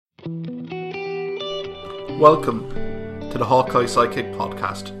Welcome to the Hawkeye Sidekick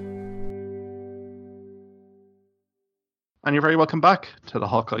podcast. And you're very welcome back to the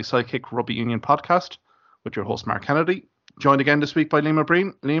Hawkeye Sidekick Rugby Union podcast with your host Mark Kennedy. Joined again this week by Liam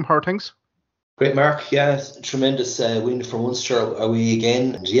O'Brien. Liam, how are things? Great, Mark. Yeah, tremendous win for Munster. Are we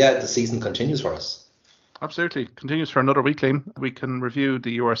again? And yeah, the season continues for us. Absolutely. Continues for another week, Liam. We can review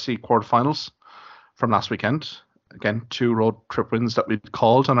the URC quarterfinals from last weekend. Again, 2 road trip wins that we'd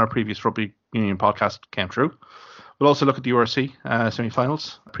called on our previous Rugby Union podcast came true. We'll also look at the URC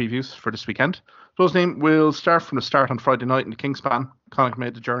semi-finals previews for this weekend. Those Liam, we'll start from the start on Friday night in the Kingspan. Connacht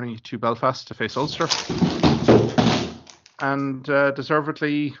made the journey to Belfast to face Ulster and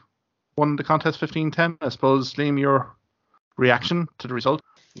deservedly won the contest 15-10. I suppose, Liam, your reaction to the result?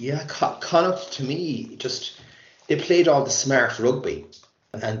 Yeah, Connacht, to me, they played all the smart rugby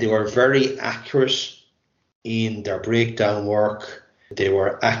and they were very accurate in their breakdown work. They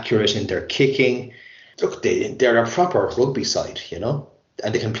were accurate in their kicking. Look, they're a proper rugby side, you know,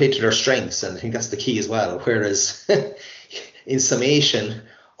 and they can play to their strengths, and I think that's the key as well. Whereas in summation,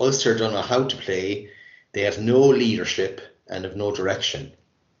 Ulster don't know how to play. They have no leadership and have no direction.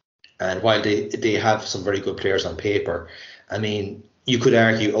 And while they have some very good players on paper, I mean, you could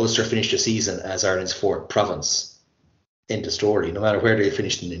argue Ulster finished the season as Ireland's 4th province. End of story, no matter where they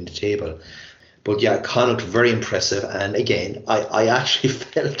finished in the table. But yeah, Connacht, very impressive. And again, I actually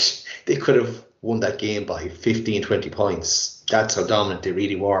felt they could have won that game by 15, 20 points. That's how dominant they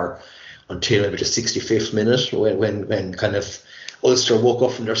really were until maybe the 65th minute when kind of Ulster woke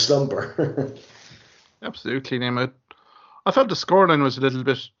up from their slumber. Absolutely, Liam. I felt the scoreline was a little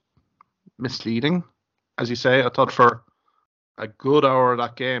bit misleading. As you say, I thought for a good hour of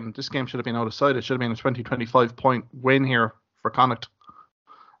that game, this game should have been out of sight. It should have been a 20-25 point win here for Connacht.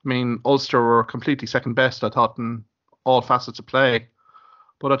 I mean, Ulster were completely second best, I thought, in all facets of play.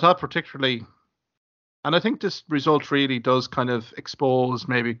 But I thought particularly, and I think this result really does kind of expose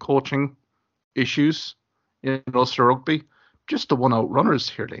maybe coaching issues in Ulster rugby. Just the one-out runners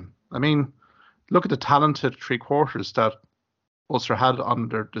here, Liam. I mean, look at the talented 3-quarters that Ulster had on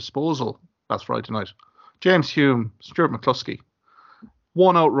their disposal last Friday night. James Hume, Stuart McCluskey.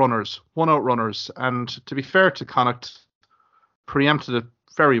 One-out runners. And to be fair to Connacht, preempted it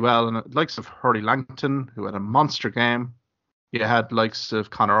very well, and the likes of Hurley Langton, who had a monster game. You had likes of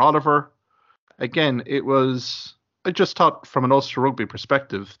Conor Oliver. Again, I just thought from an Ulster rugby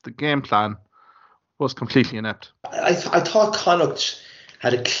perspective, the game plan was completely inept. I thought Connacht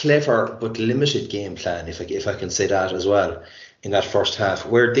had a clever but limited game plan, if I can say that as well, in that first half,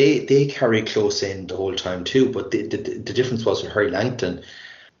 where they carried close in the whole time too. But the difference was with Hurley Langton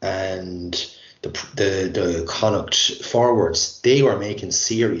and the Connacht forwards, they were making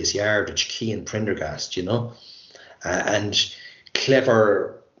serious yardage, Keane Prendergast, you know, and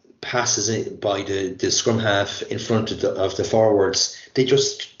clever passes by the scrum half in front of the forwards. They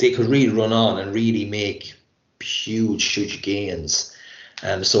could really run on and really make huge gains.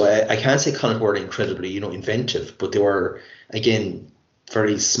 So I can't say Connacht were incredibly, inventive, but they were, again,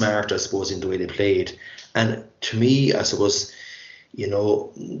 very smart, I suppose, in the way they played. And to me, I suppose, there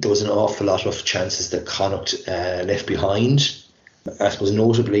was an awful lot of chances that Connacht left behind. I suppose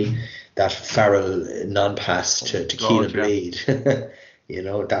notably that Farrell non-pass to Keelan Blade.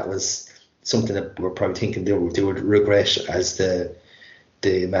 That was something that we're probably thinking they would regret as the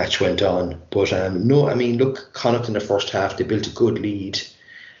match went on. But no, I mean, look, Connacht in the first half, they built a good lead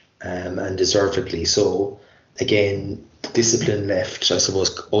and deservedly so. Again, discipline left, I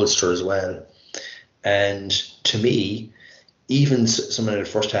suppose, Ulster as well. And to me, even someone in the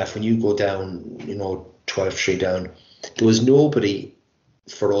first half, when you go down, 12-3 down, there was nobody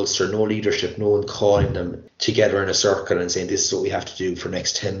for Ulster, no leadership, no one calling them together in a circle and saying, this is what we have to do for the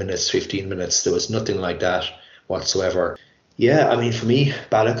next 10 minutes, 15 minutes. There was nothing like that whatsoever. Yeah, I mean, for me,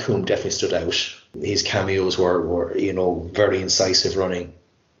 Balakoum definitely stood out. His cameos were very incisive running.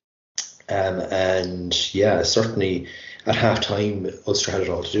 And yeah, certainly at half-time, Ulster had it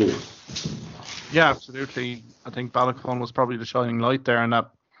all to do. Yeah, absolutely. I think Balakoum was probably the shining light there in that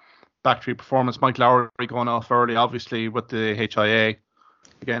back three performance. Mike Lowry going off early, obviously, with the HIA.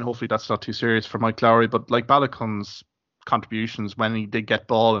 Again, hopefully that's not too serious for Mike Lowry. But like Balakoum's contributions when he did get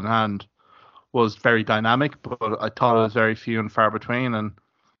ball in hand was very dynamic, but I thought it was very few and far between. And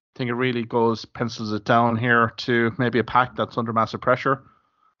I think it really pencils it down here to maybe a pack that's under massive pressure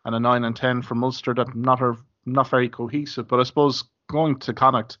and a 9 and 10 from Ulster that not very cohesive. But I suppose going to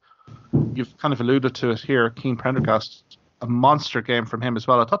Connacht, you've kind of alluded to it here. Keane Prendergast, a monster game from him as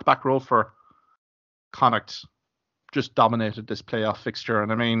well. I thought the back row for Connacht just dominated this playoff fixture.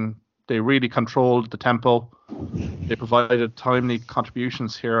 And I mean, they really controlled the tempo. They provided timely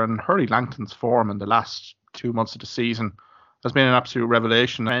contributions here. And Hurley Langton's form in the last 2 months of the season has been an absolute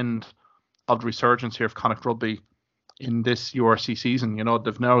revelation and of the resurgence here of Connacht Rugby in this URC season. You know,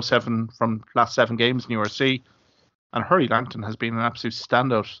 they've now 7 from last 7 games in URC, and Hurry Langton has been an absolute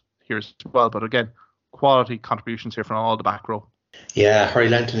standout here as well. But again, quality contributions here from all the back row. Yeah, Hurry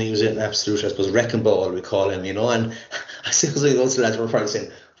Langton, he was an absolute, I suppose, wrecking ball, we call him, you know, and I suppose those lads were probably saying,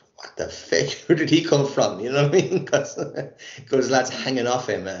 what the fuck, where did he come from, you know what I mean, because lads hanging off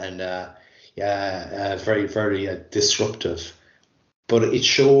him, and very, very disruptive. But it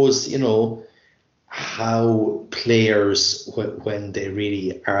shows, you know, how players, when they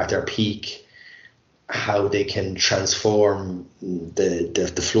really are at their peak, how they can transform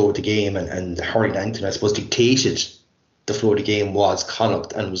the flow of the game, and Hurry Langton, I suppose, dictated the flow of the game was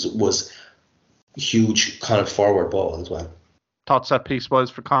Connacht, and was huge Connacht forward ball as well. Thought set piece was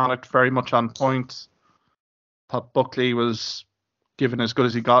for Connacht very much on point. Thought Buckley was given as good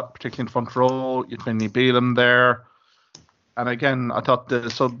as he got, particularly in front row. You Finley Beelum there. And again, I thought the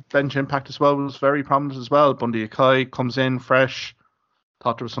sub-bench impact as well was very prominent as well. Bundy Akai comes in fresh.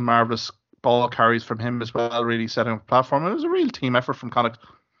 Thought there was some marvellous ball carries from him as well, really setting up a platform. And it was a real team effort from Connacht.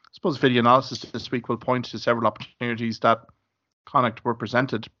 I suppose video analysis this week will point to several opportunities that Connacht were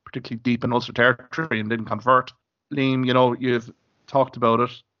presented, particularly deep in Ulster territory, and didn't convert. Liam, you know, you've talked about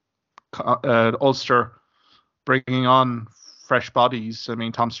it. Ulster bringing on fresh bodies. I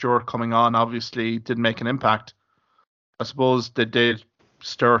mean, Tom Stewart coming on obviously did make an impact. I suppose they did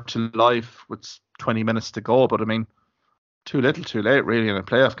stir to life with 20 minutes to go, but I mean, too little, too late, really, in a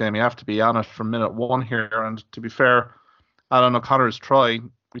playoff game. You have to be on it from minute 1 here. And to be fair, Alan O'Connor's try,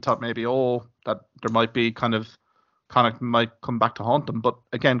 we thought maybe, that there might be kind of Connacht might come back to haunt them. But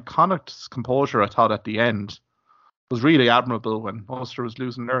again, Connacht's composure, I thought, at the end was really admirable when Ulster was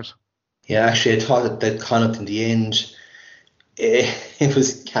losing theirs. Yeah, actually, I thought that Connacht in the end, it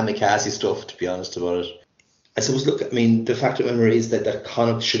was kamikaze stuff, to be honest about it. I suppose, look, I mean, the fact of the matter is that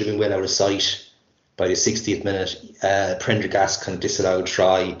Connacht should have been well out of sight by the 60th minute. Prendergast kind of disallowed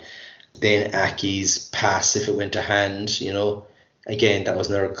try. Then Aki's pass, if it went to hand, you know. Again, that was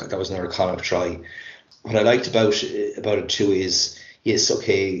another Connacht try. What I liked about it too is, yes,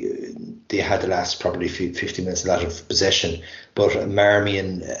 okay, they had the last probably 50 minutes a lot of possession, but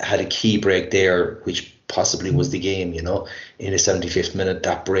Marmion had a key break there, which possibly was the game, you know, in the 75th minute,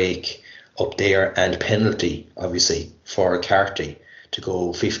 that break up there, and penalty, obviously, for Carty to go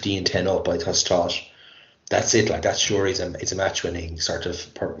 15-10 up. I just thought, that's it, like, that sure is it's a match-winning sort of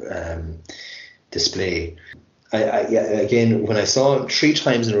display. Again, when I saw him 3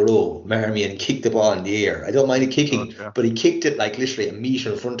 times in a row, Marmion kicked the ball in the air. I don't mind it kicking, but he kicked it like literally a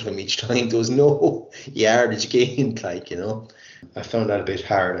metre in front of him each time. There was no yardage gained, like, you know. I found that a bit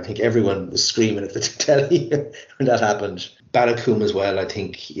hard. I think everyone was screaming at the telly when that happened. Balakoum as well, I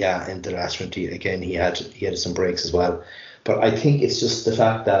think, yeah, in the last 20, again, he had some breaks as well. But I think it's just the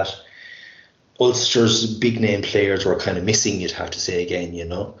fact that Ulster's big name players were kind of missing, you'd have to say again, you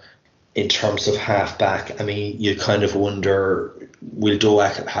know. In terms of half back, I mean, you kind of wonder, will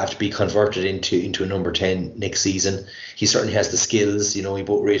Doak have to be converted into a number 10 next season? He certainly has the skills, you know, we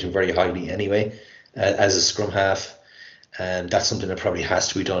both rate him very highly anyway, as a scrum half. And that's something that probably has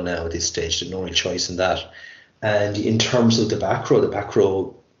to be done now at this stage. There's no real choice in that. And in terms of the back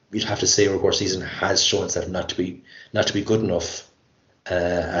row, you'd have to say our course season has shown itself not to be good enough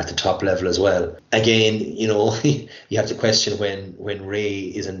at the top level as well. Again, you know, you have to question when Ray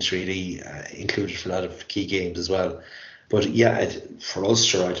isn't really included for a lot of key games as well. But yeah, for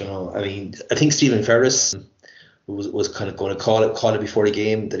Ulster, I don't know. I mean, I think Stephen Ferris was kind of going to call it before the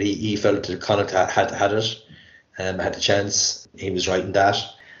game, that he felt that Connacht had it, had the chance. He was right in that.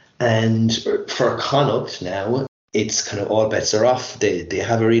 And for Connacht now, it's kind of all bets are off. They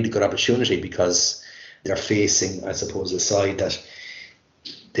have a really good opportunity because they're facing, I suppose, a side that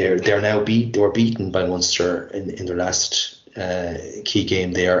they were beaten by Munster in their last key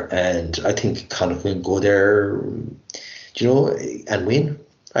game there, and I think Connacht will go there, you know, and win.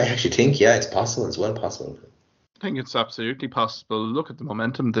 I actually think, yeah, it's possible. It's well possible. I think it's absolutely possible. Look at the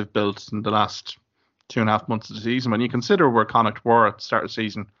momentum they've built in the last 2.5 months of the season. When you consider where Connacht were at the start of the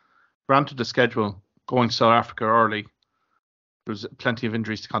season, granted the schedule going to South Africa early, there was plenty of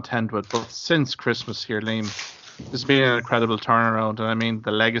injuries to contend with, but since Christmas here, Liam, there's been an incredible turnaround. And I mean,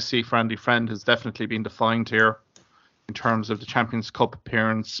 the legacy for Andy Friend has definitely been defined here in terms of the Champions Cup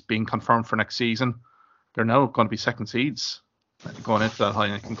appearance being confirmed for next season. They're now going to be second seeds going into that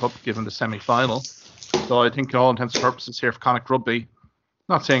Heineken Cup, given the semi-final. So I think all intents and purposes here for Connacht Rugby,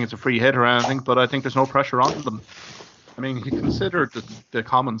 not saying it's a free hit or anything, but I think there's no pressure on them. I mean, you consider the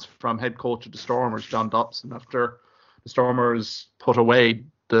comments from head coach of the Stormers, John Dobson, after the Stormers put away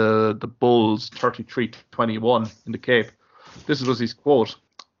the Bulls 33-21 in the Cape. This was his quote.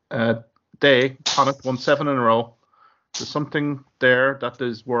 Connacht won 7 in a row. There's something there that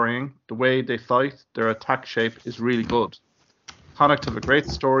is worrying. The way they fight, their attack shape is really good. Connacht have a great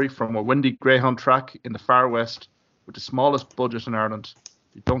story from a windy greyhound track in the far west with the smallest budget in Ireland.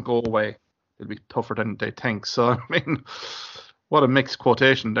 They don't go away. They'll be tougher than they think. So, I mean, what a mixed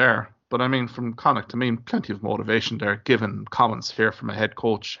quotation there. But, I mean, from Connacht, plenty of motivation there, given comments here from a head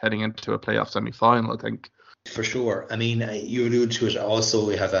coach heading into a playoff semi-final, I think. For sure. I mean, you alluded to it also.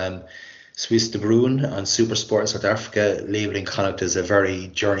 We have Swiss De Bruyne on Supersport South Africa labelling Connacht as a very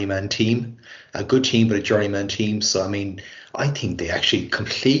journeyman team. A good team, but a journeyman team. So, I mean, I think they actually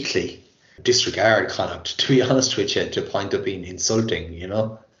completely disregard Connacht, to be honest with you, to the point of being insulting, you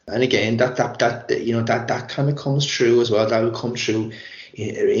know. And again, that kind of comes true as well. That will come true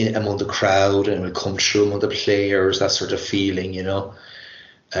among the crowd, and will come true among the players, that sort of feeling, you know.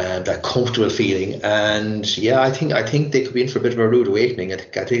 That comfortable feeling, and yeah, I think they could be in for a bit of a rude awakening. I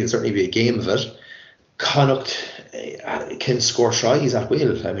think it'll certainly be a game of it. Connacht can score tries at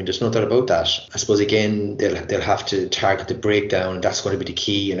will. I mean, there's no doubt about that. I suppose again they'll have to target the breakdown, and that's going to be the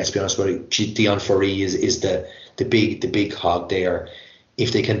key. And let's be honest about it, Dion Foree is the big hog there.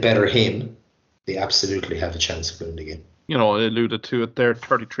 If they can better him, they absolutely have a chance of winning the game. You know, I alluded to it there,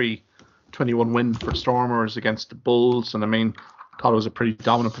 33-21 win for Stormers against the Bulls, and I mean, thought it was a pretty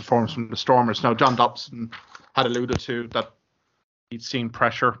dominant performance from the Stormers. Now, John Dobson had alluded to that he'd seen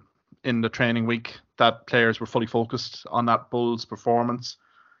pressure in the training week, that players were fully focused on that Bulls performance.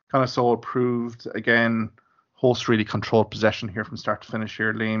 Kind of so it proved, again, hosts really controlled possession here from start to finish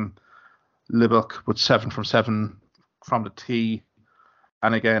here. Liam Libbok with 7 from 7 from the tee.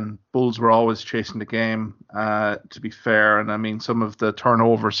 And again, Bulls were always chasing the game, to be fair. And I mean, some of the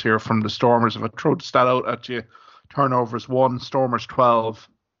turnovers here from the Stormers, if I throw the stat out at you, turnovers 1, Stormers 12,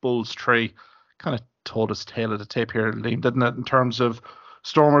 Bulls 3. Kind of told us tail of the tape here, Liam, didn't it? In terms of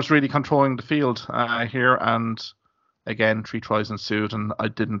Stormers really controlling the field here. And again, 3 tries ensued. And I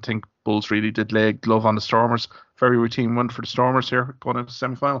didn't think Bulls really did lay a glove on the Stormers. Very routine win for the Stormers here going into the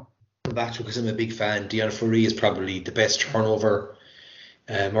semi-final. Back to because I'm a big fan. Dion Foree is probably the best turnover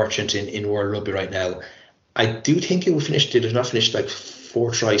merchant in world rugby right now. I do think it will finish. They did not finish like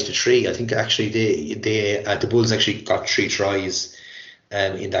 4 tries to 3. I think actually the Bulls actually got 3 tries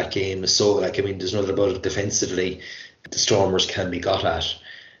in that game. So like, I mean, there's no doubt about it. Defensively, the Stormers can be got at.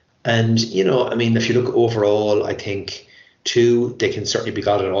 And you know, I mean, if you look overall, I think 2, they can certainly be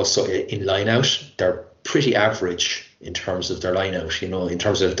got at also in line out. They're pretty average in terms of their line out. You know, in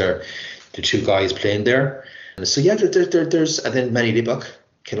terms of the 2 guys playing there. And so yeah, there's and then Manny Libbok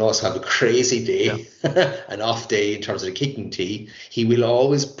can also have a crazy day, an off day in terms of the kicking tee. He will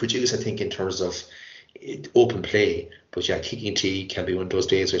always produce, I think, in terms of open play. But yeah, kicking tee can be one of those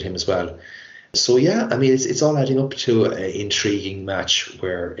days with him as well. So yeah, I mean, it's all adding up to an intriguing match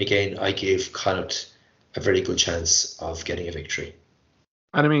where, again, I gave Connacht a very good chance of getting a victory.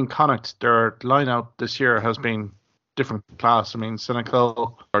 And I mean, Connacht, their line out this year has been different class. I mean,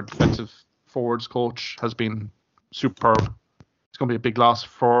 Senecal, our defensive forwards coach, has been superb. It's going to be a big loss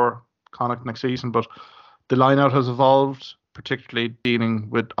for Connacht next season, but the line-out has evolved, particularly dealing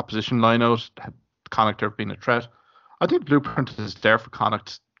with opposition line-out. Connacht have been a threat. I think the blueprint is there for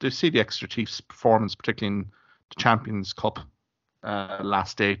Connacht. They see the extra Chiefs performance, particularly in the Champions Cup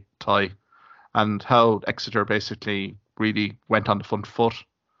last day tie, and how Exeter basically really went on the front foot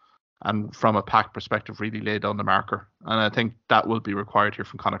and from a pack perspective really laid down the marker. And I think that will be required here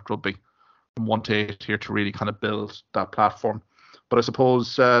from Connacht Rugby from 1 to 8 here to really kind of build that platform. But I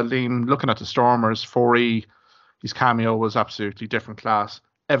suppose, Liam, looking at the Stormers, Foree, his cameo was absolutely different class.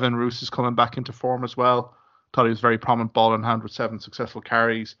 Evan Roos is coming back into form as well. Thought he was very prominent ball in hand with 7 successful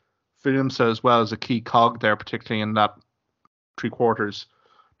carries. Williamson as well as a key cog there, particularly in that 3/4,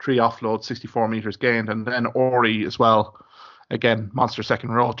 3 offloads, 64 metres gained. And then Ori as well. Again, monster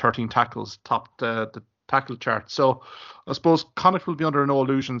second row, 13 tackles, topped the tackle chart. So I suppose Connacht will be under no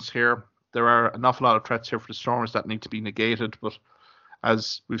illusions here. There are an awful lot of threats here for the Stormers that need to be negated. But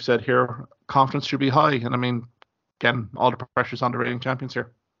as we've said here, confidence should be high. And I mean, again, all the pressure's on the reigning champions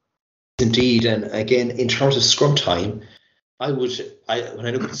here. Indeed. And again, in terms of scrum time, when I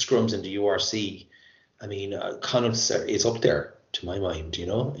look at the scrums in the URC, I mean, Connacht is up there to my mind, you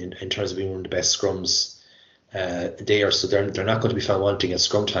know, in terms of being one of the best scrums there. So they're not going to be found wanting at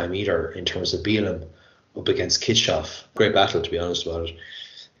scrum time either in terms of Beelum up against Kitchoff. Great battle, to be honest about it.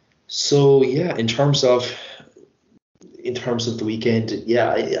 So yeah, in terms of the weekend,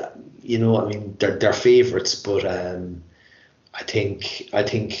 yeah, you know, I mean, they're favourites, but I think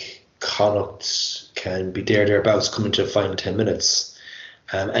Connacht can be thereabouts coming to the final 10 minutes.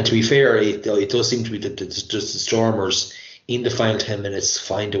 And to be fair, it does seem to be that the Stormers in the final 10 minutes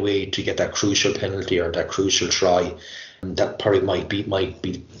find a way to get that crucial penalty or that crucial try. And that probably might be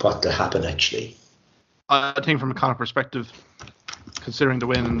what will happen actually. I think from a Connacht perspective, considering the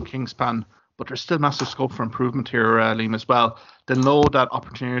win in Kingspan, but there's still massive scope for improvement here, Liam, as well. They know that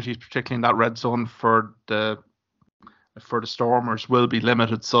opportunities, particularly in that red zone for the Stormers, will be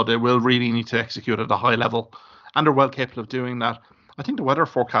limited, so they will really need to execute at a high level, and they're well capable of doing that. I think the weather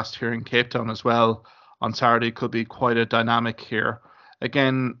forecast here in Cape Town as well on Saturday could be quite a dynamic here.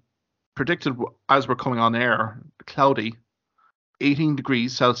 Again, predicted as we're coming on air, cloudy, 18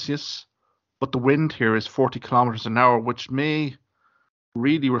 degrees Celsius, but the wind here is 40 kilometers an hour, which may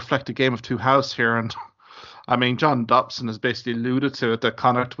really reflect a game of two halves here. And I mean, John Dobson has basically alluded to it that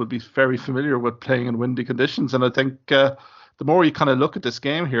Connacht will be very familiar with playing in windy conditions. And I think the more you kind of look at this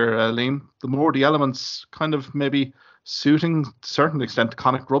game here, Liam, the more the elements kind of maybe suiting to a certain extent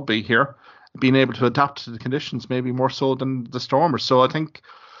Connacht rugby here, being able to adapt to the conditions maybe more so than the Stormers. So I think,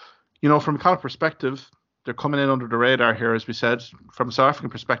 from a Connacht perspective, they're coming in under the radar here, as we said. From a South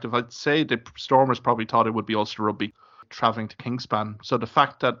African perspective, I'd say the Stormers probably thought it would be Ulster Rugby travelling to Kingspan. So the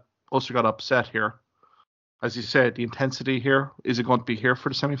fact that Ulster got upset here, as you said, the intensity here, is it going to be here for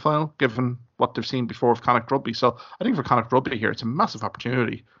the semi-final, given what they've seen before of Connacht Rugby? So I think for Connacht Rugby here, it's a massive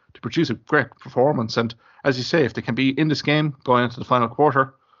opportunity to produce a great performance. And as you say, if they can be in this game going into the final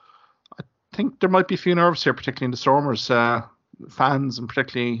quarter, I think there might be a few nerves here, particularly in the Stormers fans and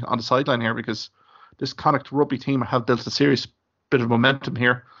particularly on the sideline here, because this Connacht Rugby team have built a serious bit of momentum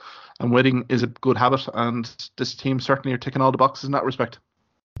here, and winning is a good habit, and this team certainly are ticking all the boxes in that respect.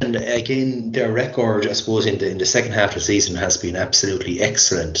 And again, their record, I suppose, in the second half of the season has been absolutely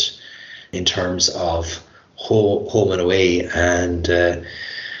excellent in terms of home and away. And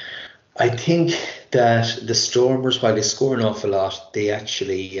I think that the Stormers, while they score an awful lot, they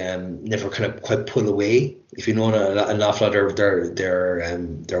actually never kind of quite pull away. If you know an awful lot of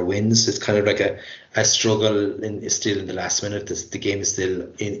their wins, it's kind of like a struggle still in the last minute. The game is still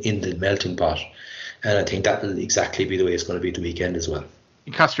in the melting pot. And I think that will exactly be the way it's going to be the weekend as well.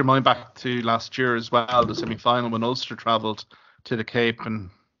 You cast your mind back to last year as well, the semi-final when Ulster travelled to the Cape,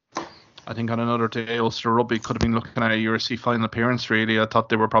 and I think on another day Ulster Rugby could have been looking at a URC final appearance really. I thought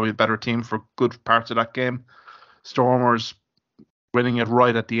they were probably a better team for good parts of that game. Stormers winning it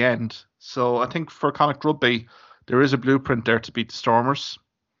right at the end. So I think for Connacht Rugby, there is a blueprint there to beat the Stormers.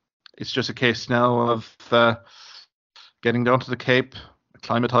 It's just a case now of getting down to the Cape,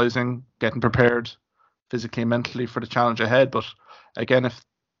 acclimatising, getting prepared physically and mentally for the challenge ahead. But again, if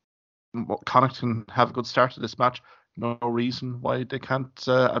Connacht can have a good start to this match, no reason why they can't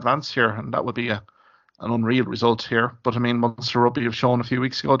advance here, and that would be an unreal result here. But I mean, Munster Rugby have shown a few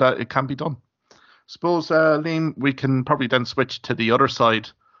weeks ago that it can be done. Suppose, Liam, we can probably then switch to the other side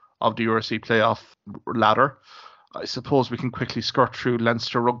of the URC playoff ladder. I suppose we can quickly skirt through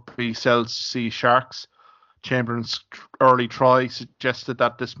Leinster Rugby, Celtic Sharks. Chamberlain's early try suggested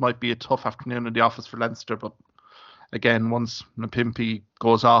that this might be a tough afternoon in the office for Leinster, but again, once Mpimpi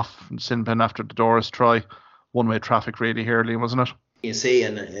goes off and Sinbin after the Doris try, one-way traffic really here, Liam, wasn't it? You see,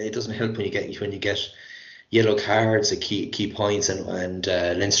 and it doesn't help when you get yellow cards at key points, and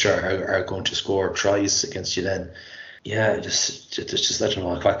Leinster are going to score tries against you then. Yeah, just I don't know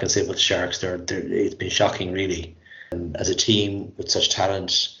what I can say about the Sharks. It's been shocking, really. And as a team with such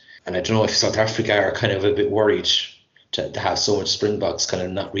talent, and I don't know if South Africa are kind of a bit worried to have so much Springboks kind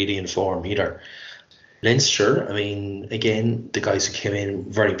of not really in form either. Leinster, I mean, again, the guys who came in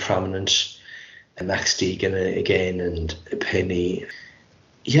very prominent, and Max Deegan again, and Penny.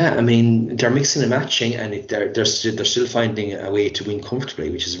 Yeah, I mean, they're mixing and matching, and they're still finding a way to win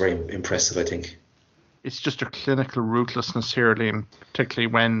comfortably, which is very impressive, I think. It's just a clinical ruthlessness here, Liam,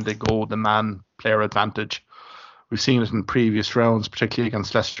 particularly when they go the man-player advantage. We've seen it in previous rounds, particularly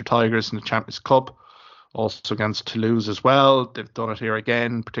against Leicester Tigers in the Champions Cup, also against Toulouse as well. They've done it here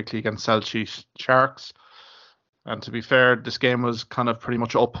again, particularly against Celtic Sharks. And to be fair, this game was kind of pretty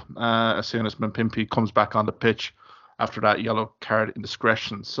much up as soon as Mpimpi comes back on the pitch after that yellow card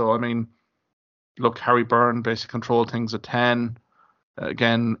indiscretion. So, I mean, look, Harry Byrne basically controlled things at 10.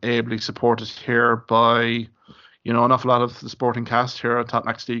 Again, ably supported here by, an awful lot of the sporting cast here. I thought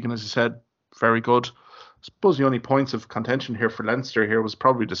Max Deegan, as you said, very good. I suppose the only points of contention here for Leinster here was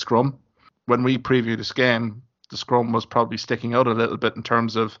probably the scrum. When we previewed this game, the scrum was probably sticking out a little bit in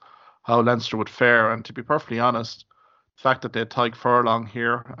terms of how Leinster would fare. And to be perfectly honest, the fact that they had Tyke Furlong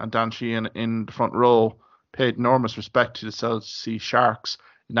here and Dan Sheehan in the front row paid enormous respect to the Celtic Sharks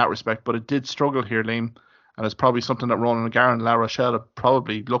in that respect. But it did struggle here, Liam. And it's probably something that Ronan O'Gara and La Rochelle have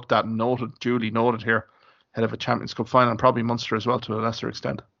probably looked at and duly noted here. ahead of a Champions Cup final, and probably Munster as well to a lesser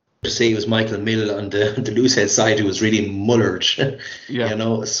extent. To say it was Michael Mill on the loosehead side who was really mullered,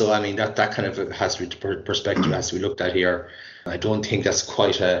 Yeah. So I mean that kind of has to be perspective has to be looked at here. I don't think that's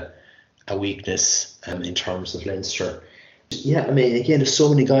quite a weakness in terms of Leinster. Yeah, I mean again, there's so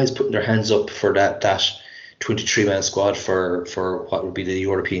many guys putting their hands up for that 23-man squad for what would be the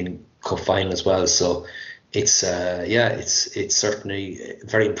European Cup final as well. So it's certainly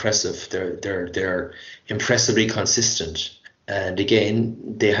very impressive. They're impressively consistent. And again,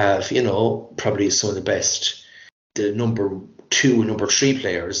 they have, probably some of the best, the number 2 and number 3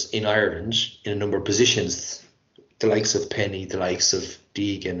 players in Ireland in a number of positions, the likes of Penny, the likes of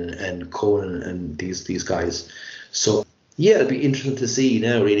Deegan and Conan and these guys. So, yeah, it'll be interesting to see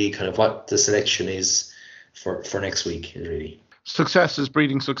now really kind of what the selection is for next week, really. Success is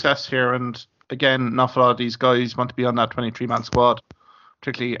breeding success here. And again, an awful lot of these guys want to be on that 23-man squad,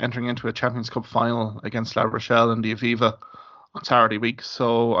 particularly entering into a Champions Cup final against La Rochelle and the Aviva on Saturday week.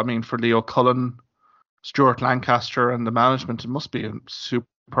 So, I mean, for Leo Cullen, Stuart Lancaster and the management, it must be a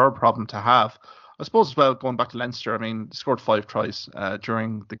superb problem to have. I suppose as well, going back to Leinster, I mean, they scored 5 tries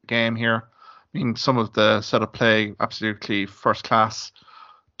during the game here. I mean, some of the setup play, absolutely first class.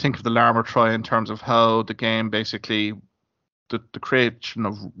 Think of the Larmour try in terms of how the game basically, the creation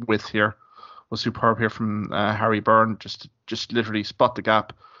of width here was superb here from Harry Byrne, just literally spot the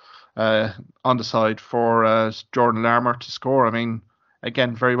gap on the side for Jordan Larmour to score. I mean,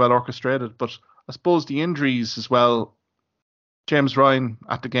 again, very well orchestrated, but I suppose the injuries as well. James Ryan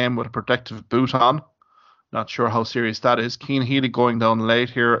at the game with a protective boot on. Not sure how serious that is. Cian Healy going down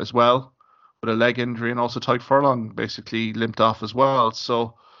late here as well with a leg injury, and also Tyke Furlong basically limped off as well.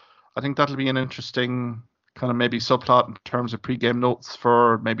 So I think that'll be an interesting kind of maybe subplot in terms of pre-game notes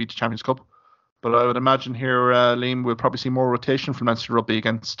for maybe the Champions Cup. But I would imagine here, Liam, we'll probably see more rotation from Leinster Rugby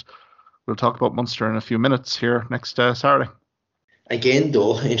against. We'll talk about Munster in a few minutes here next Saturday. Again,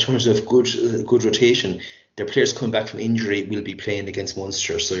 though, in terms of good rotation, their players coming back from injury will be playing against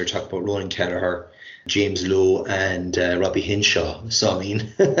Munster. So you're talking about Ronan Kelleher, James Lowe, and Robbie Hinshaw. So I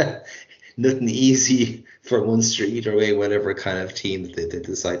mean, nothing easy for Munster either way, whatever kind of team they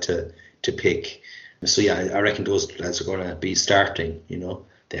decide to pick. So yeah, I reckon those lads are going to be starting.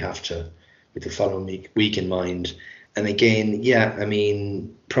 They have to, with the following week in mind. And again, yeah, I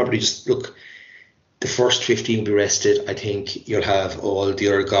mean, probably just look, the first 15 will be rested. I think you'll have all the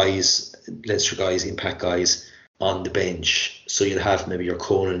other guys, Leinster guys, impact guys, on the bench. So you'll have maybe your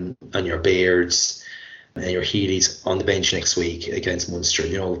Conan and your Bairds and your Healy's on the bench next week against Munster,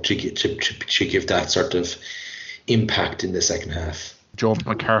 to give that sort of impact in the second half. Joe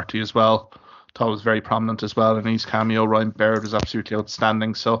McCarthy as well. Thought was very prominent as well in his cameo. Ryan Baird was absolutely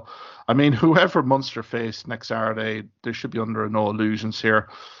outstanding. So, I mean, whoever Munster face next Saturday, they should be under no illusions here.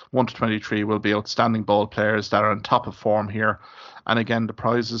 1 to 23 will be outstanding ball players that are on top of form here. And again, the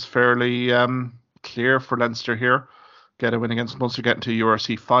prize is fairly clear for Leinster here. Get a win against Munster, get into a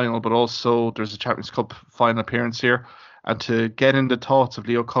URC final, but also there's a Champions Cup final appearance here. And to get in the thoughts of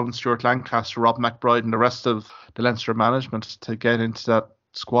Leo Cullen, Stuart Lancaster, Rob McBride and the rest of the Leinster management to get into that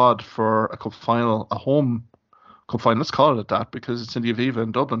squad for a cup final, a home cup final, let's call it that, because it's in the Aviva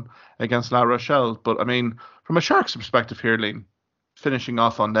in Dublin against La Rochelle. But I mean, from a Sharks perspective here, Liam, finishing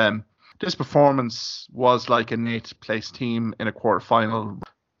off on them, this performance was like an 8th place team in a quarter final,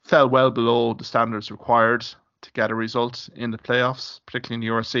 fell well below the standards required to get a result in the playoffs, particularly in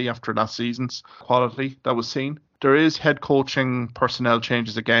the URC after last season's quality that was seen. There is head coaching personnel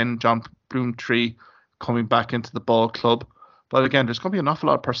changes again, John Bloomtree coming back into the ball club. But again, there's going to be an awful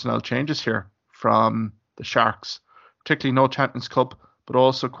lot of personnel changes here from the Sharks, particularly no Champions Cup, but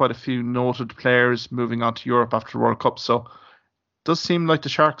also quite a few noted players moving on to Europe after the World Cup. So it does seem like the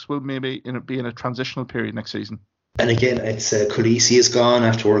Sharks will maybe be in a transitional period next season. And again, it's Khaleesi is gone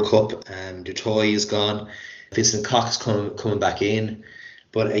after World Cup, Dutoy is gone, Vincent Cox coming back in.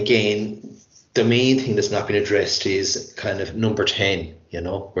 But again, the main thing that's not been addressed is kind of number 10,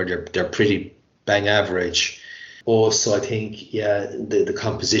 where they're pretty bang average. Also, I think, the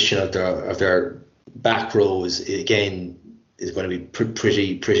composition of their back rows again is going to be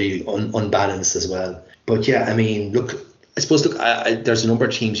pretty unbalanced as well. But yeah, I mean, there's a number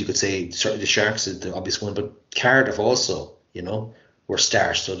of teams you could say. Certainly, the Sharks is the obvious one, but Cardiff also, were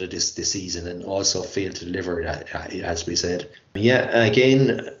star-studded this season and also failed to deliver. It has to be said. Yeah,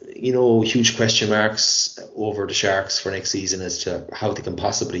 again, huge question marks over the Sharks for next season as to how they can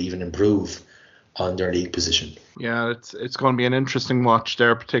possibly even improve on their league position. Yeah, it's going to be an interesting watch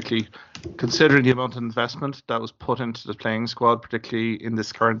there, particularly considering the amount of investment that was put into the playing squad, particularly in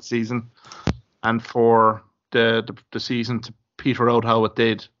this current season, and for the season to peter out how it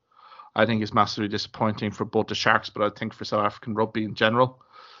did. I think is massively disappointing for both the Sharks, but I think for South African rugby in general.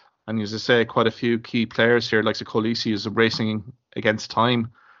 And as I say, quite a few key players here, like Kolisi, is racing against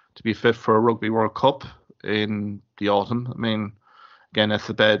time to be fit for a Rugby World Cup in the autumn. I mean, again,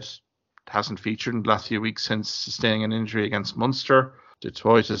 Ethelbed hasn't featured in the last few weeks since sustaining an injury against Munster,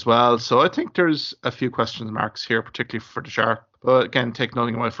 Detroit as well. So I think there's a few question marks here, particularly for the Shark. But again, take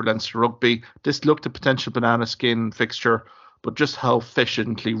nothing away for Leinster Rugby. This looked a potential banana skin fixture, but just how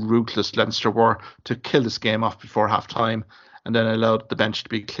efficiently ruthless Leinster were to kill this game off before half time and then allowed the bench to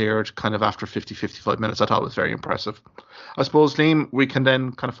be cleared kind of after 55 minutes. I thought it was very impressive. I suppose, Liam, we can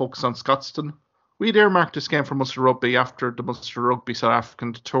then kind of focus on Scotstoun. We'd earmarked this game for Munster Rugby after the Munster Rugby South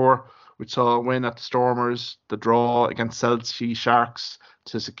African tour. We saw a win at the Stormers, the draw against Celtic Sharks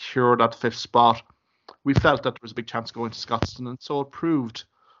to secure that 5th spot. We felt that there was a big chance going to Scotstoun, and so it proved.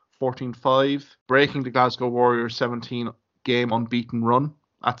 14-5, breaking the Glasgow Warriors 17-game unbeaten run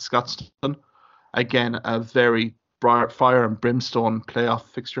at Scotstoun. Again, a very fire and brimstone playoff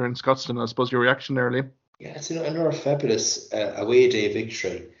fixture in Scotstoun. I suppose your reaction there, Liam? Yeah, it's another fabulous away day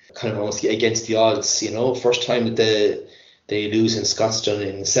victory, kind of almost against the odds. First time that they lose in Scotstoun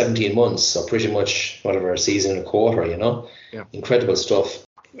in 17 months, so pretty much whatever, a season and a quarter. Yeah. Incredible stuff.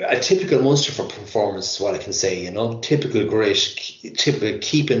 A typical Munster performance is what I can say. Typical grit, typical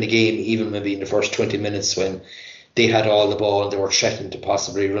keeping the game even maybe in the first 20 minutes when they had all the ball and they were threatening to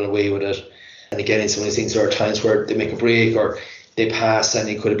possibly run away with it. And again, it's one of these things, there are times where they make a break or they pass and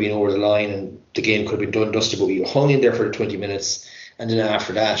it could have been over the line and the game could have been done dusted, but we hung in there for the 20 minutes. And then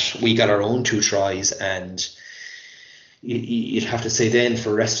after that, we got our own 2 tries, and you'd have to say then for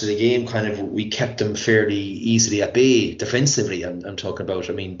the rest of the game, kind of we kept them fairly easily at bay defensively. I'm talking about.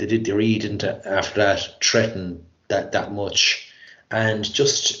 I mean, they really didn't after that threaten that much, and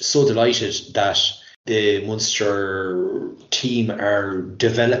just so delighted that the Munster team are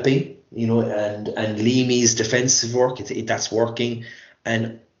developing. And Leamy's defensive work, that's working,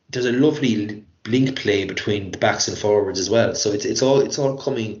 and there's a lovely link play between the backs and forwards as well. So it's all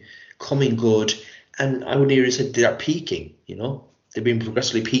coming good, and I would nearly say they're peaking. They've been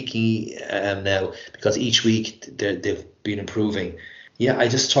progressively peaking now, because each week they've been improving. Yeah, I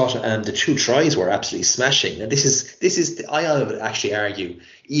just thought the 2 tries were absolutely smashing. And this is I would actually argue,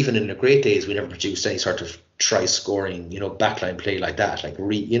 even in the great days, we never produced any sort of try scoring, backline play like that. Like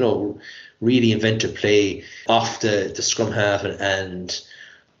really inventive play off the scrum half and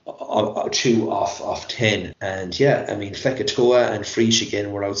 2 off 10. And yeah, I mean, Fekatoa and Frisch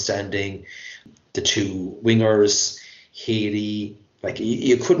again were outstanding. The 2 wingers, Haley. Like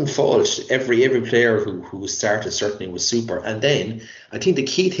you couldn't fault every player who started. Certainly was super. And then I think the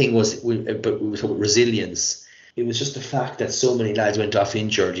key thing was with resilience. It was just the fact that so many lads went off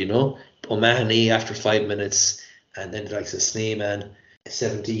injured. O'Mahony after 5 minutes, and then like the Sneyman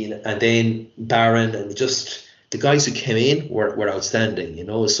 17, and then Barron, and just the guys who came in were outstanding.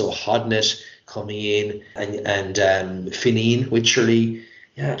 So Hodnett coming in and Fineen, Wycherley.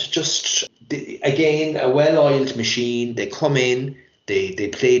 Yeah, it's just again a well-oiled machine. They come in. They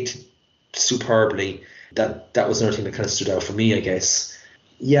played superbly. That was another thing that kind of stood out for me, I guess.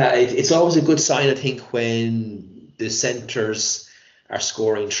 Yeah, it's always a good sign, I think, when the centres are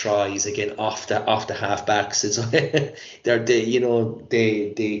scoring tries again off the half backs. It's they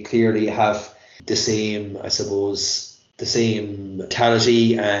clearly have the same, I suppose, the same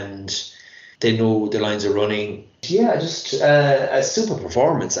mentality, and they know the lines are running. Yeah, just a super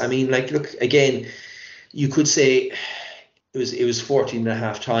performance. I mean, like, look, again, you could say it was 14 and a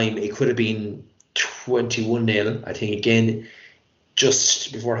half time. It could have been 21-0. I think, again,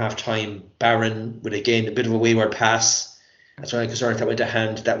 just before half time, Barron with, again, a bit of a wayward pass. That's why I'm concerned that went to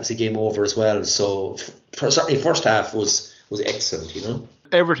hand. That was the game over as well. So certainly first half was excellent,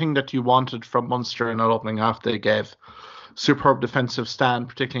 Everything that you wanted from Munster in that opening half they gave. Superb defensive stand,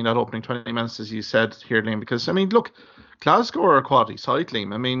 particularly in that opening 20 minutes, as you said here, Liam, because, I mean, look, Glasgow are a quality side,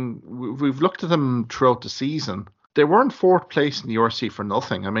 Liam. I mean, we've looked at them throughout the season. They weren't 4th place in the URC for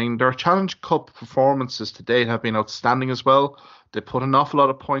nothing. I mean, their Challenge Cup performances to date have been outstanding as well. They put an awful lot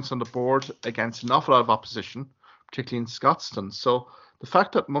of points on the board against an awful lot of opposition, particularly in Scotstoun. So the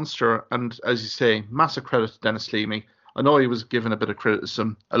fact that Munster, and as you say, massive credit to Dennis Leamy. I know he was given a bit of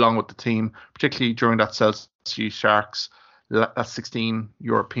criticism along with the team, particularly during that Celtic Sharks, that 16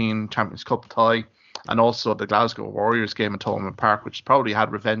 European Champions Cup tie, and also the Glasgow Warriors game at Thomond Park, which probably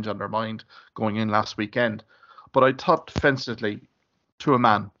had revenge on their mind going in last weekend. But I thought defensively, to a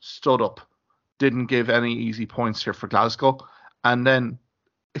man, stood up, didn't give any easy points here for Glasgow. And then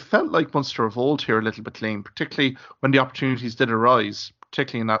it felt like Munster evolved here a little bit, Liam, particularly when the opportunities did arise,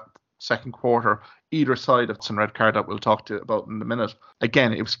 particularly in that second quarter, either side of some red card that we'll talk to about in a minute.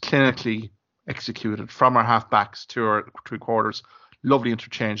 Again, it was clinically executed from our half-backs to our three-quarters. Lovely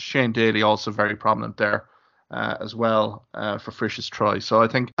interchange. Shane Daly also very prominent there as well for Frisch's try. So I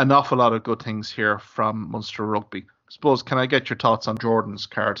think an awful lot of good things here from Munster Rugby. I suppose, can I get your thoughts on Jordan's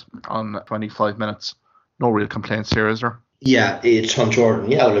card on 25 minutes? No real complaints here, is there? Yeah, it's on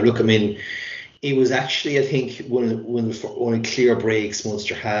Jordan. Yeah, well, look, I mean, it was actually, I think, one of the clear breaks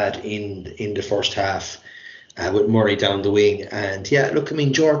Munster had in the first half with Murray down the wing. And yeah, look, I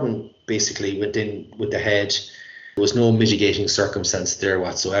mean, Jordan basically went in with the head. There was no mitigating circumstance there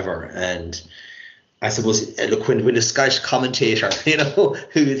whatsoever. And I suppose, look, when the Scottish commentator, who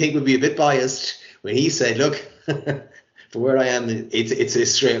you think would be a bit biased, when he said, look, for where I am, it's a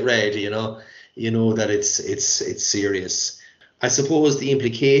straight red, you know that it's serious. I suppose the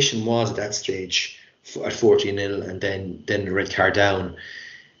implication was at that stage at 14-0 and then the red card down,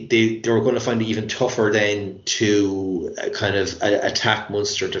 they were going to find it even tougher then to kind of attack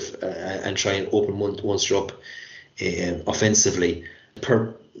Munster and try and open Munster up offensively.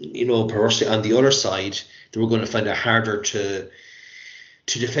 Perversely on the other side, they were going to find it harder to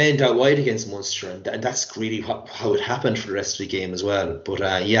defend out wide against Munster, and that's really how it happened for the rest of the game as well.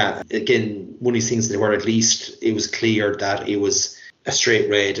 But yeah, again, one of these things that were, at least it was clear that it was a straight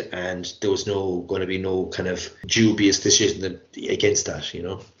red and there was going to be no kind of dubious decision against that,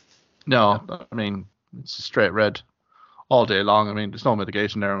 No, I mean, it's a straight red all day long. I mean, there's no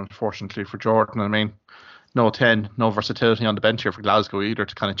mitigation there, unfortunately, for Jordan. I mean, no 10, no versatility on the bench here for Glasgow either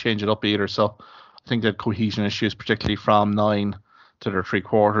to kind of change it up either. So I think they had cohesion issues, particularly from 9 to their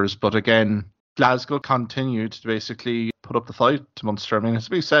three-quarters. But again, Glasgow continued to basically put up the fight to Munster. I mean, as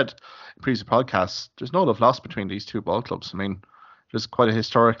we said in previous podcasts, there's no love lost between these two ball clubs. I mean, there's quite a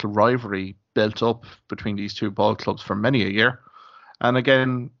historical rivalry built up between these two ball clubs for many a year. And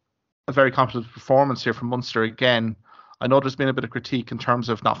again, a very competent performance here from Munster again. I know there's been a bit of critique in terms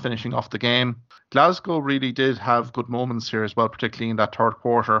of not finishing off the game. Glasgow really did have good moments here as well, particularly in that third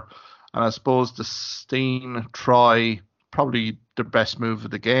quarter. And I suppose the Steen try, probably the best move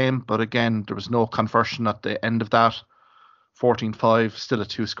of the game. But again, there was no conversion at the end of that. 14-5, still a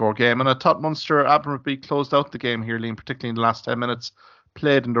two-score game. And I thought Munster admirably closed out the game here, Liam, particularly in the last 10 minutes.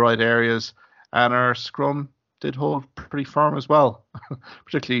 Played in the right areas. And our scrum did hold pretty firm as well.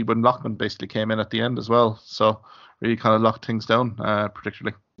 Particularly when Lockman basically came in at the end as well. So really kind of locked things down,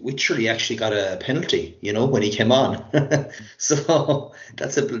 particularly. Wycherley actually got a penalty, when he came on. So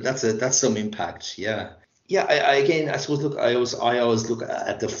that's some impact, yeah. Yeah, I suppose, look, I always look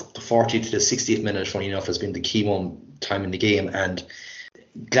at the 40 to the 60th minute, funny enough, has been the key one time in the game. And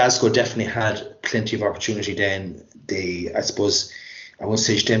Glasgow definitely had plenty of opportunity then. I suppose, I won't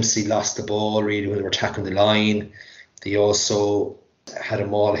say Dempsey lost the ball really when they were attacking the line. They also had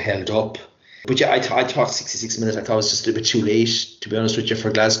them all held up. But yeah, I thought 66 minutes, I thought it was just a bit too late, to be honest with you, for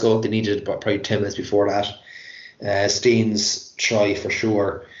Glasgow. They needed about probably 10 minutes before that. Steen's try for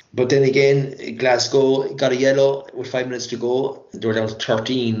sure. But then again, Glasgow got a yellow with 5 minutes to go. They were down to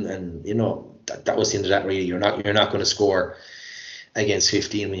 13, and that was the end of that. Really, you're not going to score against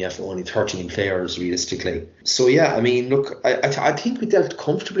 15 when you have only 13 players realistically. So yeah, I mean, look, I think we dealt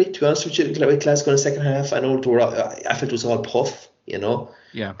comfortably, to be honest with you, with Glasgow in the second half. I know I felt it was all puff,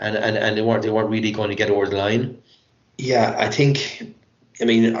 Yeah. And they weren't really going to get over the line. Yeah, I think. I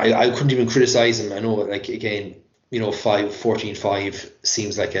mean, I couldn't even criticise them. I know, like, again, 14-5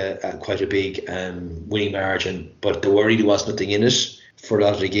 seems like a quite a big winning margin, but there really was nothing in it for a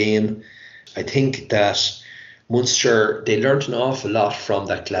lot of the game. I think that Munster, they learned an awful lot from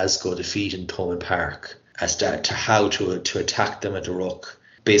that Glasgow defeat in Thomond Park as to how to attack them at the ruck.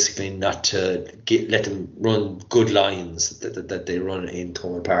 Basically, not to let them run good lines that they run in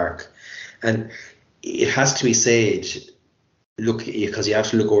Thomond Park. And it has to be said, look, because you have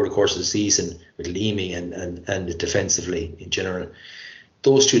to look over the course of the season with Leamy and defensively in general,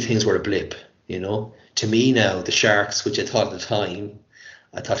 those two things were a blip, To me now, the Sharks, which I thought at the time,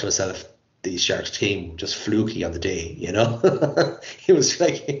 I thought to myself, the Sharks team just fluky on the day, It was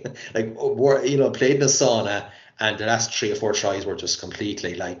like played in a sauna, and the last 3 or 4 tries were just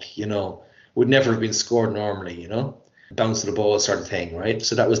completely would never have been scored normally, bounce of the ball sort of thing, right?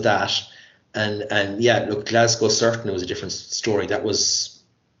 So that was that. And yeah, look, Glasgow certainly was a different story. That was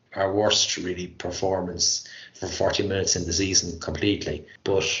our worst really performance for 40 minutes in the season completely.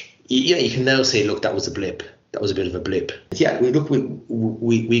 But you can now say, look, that was a blip. That was a bit of a blip. Yeah, we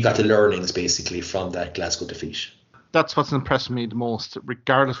got the learnings basically from that Glasgow defeat. That's what's impressed me the most,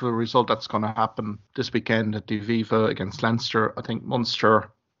 regardless of the result that's going to happen this weekend at the Aviva against Leinster. I think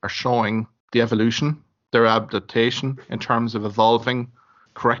Munster are showing the evolution, their adaptation in terms of evolving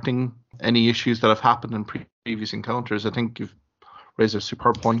correcting any issues that have happened in previous encounters. I think you've raised a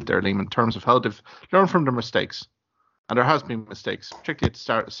superb point there, Liam, in terms of how they've learned from their mistakes. And there has been mistakes, particularly at the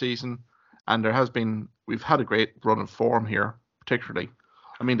start of the season. And we've had a great run of form here, particularly.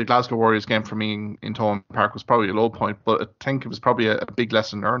 I mean, the Glasgow Warriors game for me in Thomond Park was probably a low point, but I think it was probably a big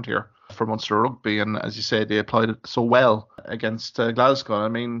lesson learned here for Munster Rugby. And as you say, they applied it so well against Glasgow. I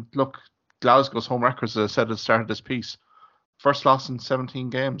mean, look, Glasgow's home records, as I said at the start of this piece, first loss in 17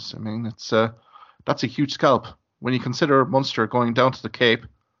 games. I mean, that's a huge scalp. When you consider Munster going down to the Cape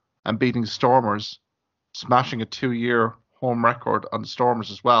and beating the Stormers, smashing a 2-year home record on the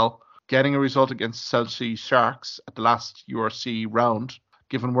Stormers as well, getting a result against South Sea Sharks at the last URC round,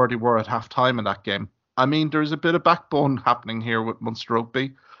 given where they were at half-time in that game. I mean, there's a bit of backbone happening here with Munster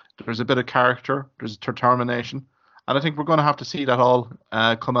Rugby. There's a bit of character. There's determination. And I think we're going to have to see that all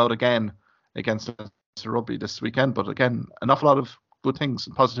come out again against Munster Rugby this weekend. But again, an awful lot of good things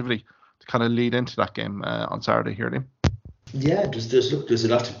and positivity to kind of lead into that game on Saturday here, Liam. Yeah, there's a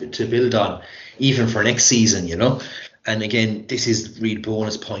lot to build on, even for next season, you know. And again, this is real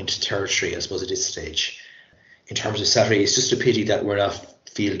bonus point territory, I suppose, at this stage. In terms of Saturday, it's just a pity that we're not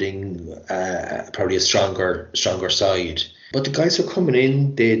fielding probably a stronger side. But the guys are coming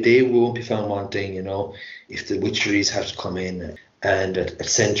in, they won't be found wanting, you know, if the Witcheries have to come in. And at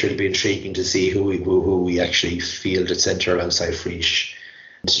centre, it'll be intriguing to see who we actually field at centre alongside Frisch.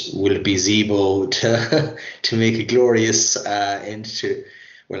 Will it be Zebo to make a glorious end to,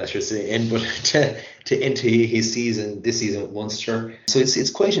 well, I should say end, but to end his season, this season with Munster? So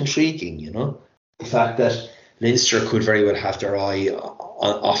it's quite intriguing, you know. The fact that Leinster could very well have their eye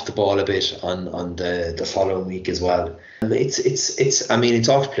off the ball a bit on the following week as well. And it's I mean, it's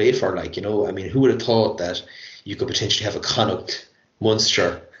all to play for, like, you know. I mean, who would have thought that you could potentially have a Connacht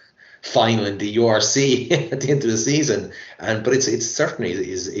Munster final in the URC at the end of the season, but it's certainly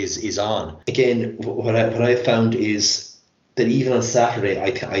is on. Again, what I found is that even on Saturday,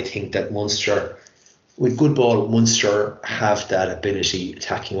 I think that Munster, with good ball, Munster have that ability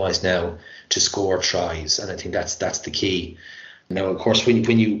attacking wise now to score tries, and I think that's the key. Now, of course, when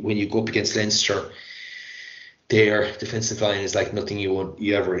you go up against Leinster, their defensive line is like nothing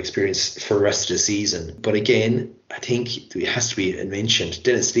you ever experience for the rest of the season. But again, I think it has to be mentioned,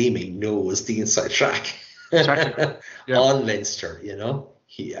 Dennis Leamy knows the inside track exactly. Yeah. On Leinster, you know.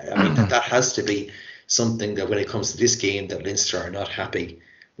 I mean, that has to be something that when it comes to this game, that Leinster are not happy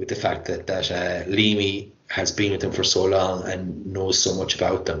with the fact that Leamy has been with them for so long and knows so much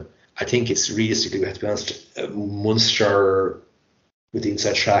about them. I think it's realistically, we have to be honest, Munster with the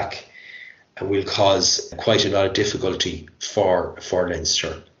inside track will cause quite a lot of difficulty for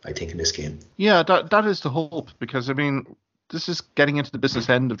Leinster, I think, in this game. Yeah, that is the hope, because, I mean, this is getting into the business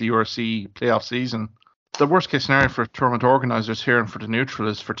end of the URC playoff season. The worst case scenario for tournament organisers here and for the neutral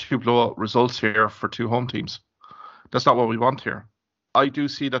is for 2 blowout results here for 2 home teams. That's not what we want here. I do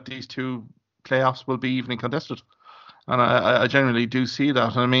see that these 2 playoffs will be evenly contested, and I generally do see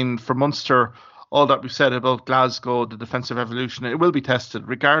that. And I mean, for Munster, all that we've said about Glasgow, the defensive evolution, it will be tested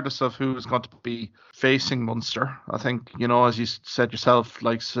regardless of who is going to be facing Munster. I think, you know, as you said yourself,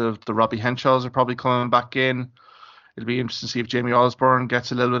 likes of the Robbie Henshaws are probably coming back in. It'll be interesting to see if Jamie Osborne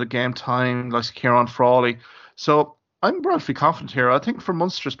gets a little bit of game time, like Kieran Frawley. So I'm relatively confident here. I think from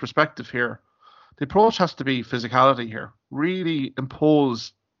Munster's perspective here, the approach has to be physicality here. Really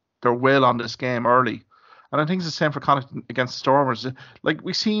impose their will on this game early. And I think it's the same for Connacht against the Stormers. Like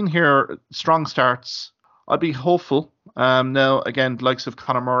we've seen here, strong starts. I'd be hopeful. Now, again, the likes of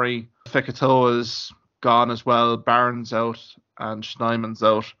Conor Murray, Fekitoa is gone as well, Barnes out, and Schneimann's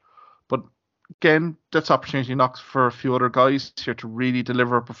out. But again, that's opportunity knocks for a few other guys here to really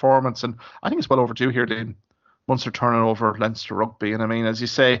deliver a performance. And I think it's well overdue here, Dean. Munster turning over Leinster Rugby. And I mean, as you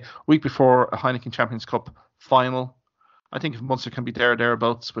say, week before a Heineken Champions Cup final, I think if Munster can be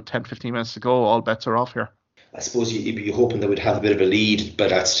thereabouts with 10-15 minutes to go, all bets are off here. I suppose you'd be hoping they would have a bit of a lead by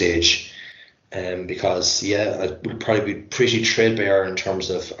that stage, because it would probably be pretty threadbare in terms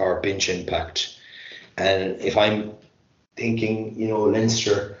of our bench impact. And if I'm thinking, you know,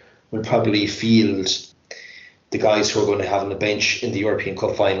 Leinster will probably field the guys who are going to have on the bench in the European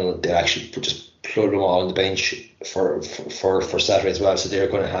Cup final. They actually just plug them all on the bench for Saturday as well. So they're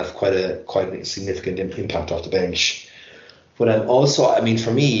going to have quite a significant impact off the bench. But also, I mean,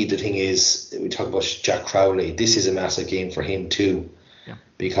 for me, the thing is, we talk about Jack Crowley. This is a massive game for him too,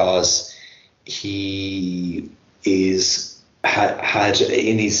 because he had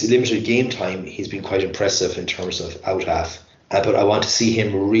in his limited game time, he's been quite impressive in terms of out half. But I want to see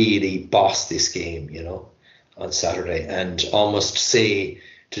him really boss this game, you know, on Saturday, and almost say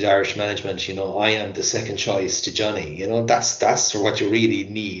to the Irish management, I am the second choice to Johnny. That's what you really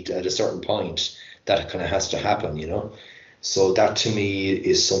need at a certain point. That kind of has to happen. So that to me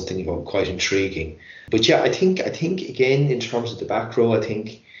is something quite intriguing. But yeah, I think again in terms of the back row, I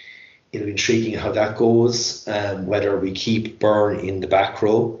think it'll be intriguing how that goes. Whether we keep Byrne in the back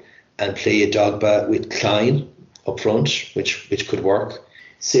row and play a Dogba with Klein up front, which could work.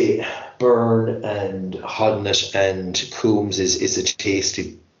 Say Byrne and Hodnett and Coombs is a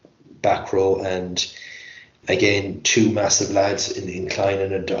tasty back row, and again 2 massive lads in Klein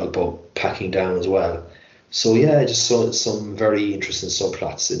and a Dogba packing down as well. So yeah, I just saw some very interesting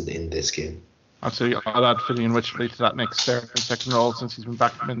subplots in this game. Absolutely. I'll add Fillion Wycherley to that mix there in second role since he's been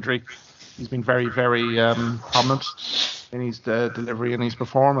back from injury. He's been very, very prominent in his delivery and his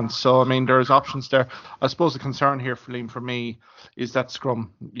performance. So, I mean, there's options there. I suppose the concern here, Liam, for me, is that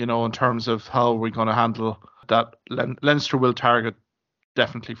scrum, in terms of how we're going to handle that. Leinster will target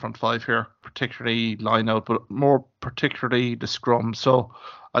definitely front 5 here, particularly line out, but more particularly the scrum. So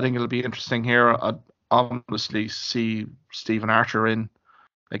I think it'll be interesting here. I'd honestly see Stephen Archer in.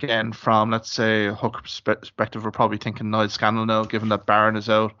 Again, from, let's say, a hooker perspective, we're probably thinking Niall Scannell now, given that Barron is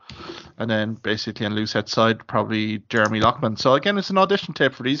out. And then basically on loose head side, probably Jeremy Lockman. So again, it's an audition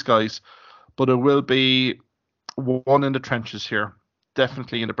tape for these guys, but it will be one in the trenches here.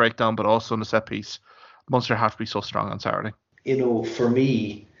 Definitely in the breakdown, but also in the set piece. Munster have to be so strong on Saturday. For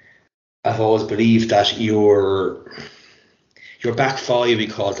me, I've always believed that your back 5, we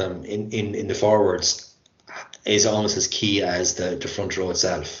call them, in the forwards, is almost as key as the front row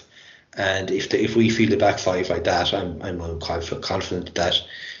itself. And if we feel the back 5 like that, I'm quite confident that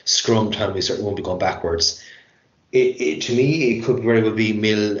scrum time we certainly won't be going backwards. To me, it could very well be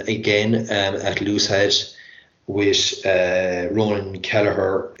Mill again at loose head with Ronan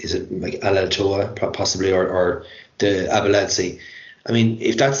Kelleher, is it like Alatoa possibly, or the Abeladze. I mean,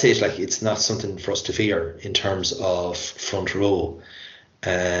 if that's it, like, it's not something for us to fear in terms of front row.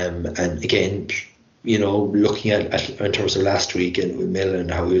 And again, looking at in terms of last week and with Mill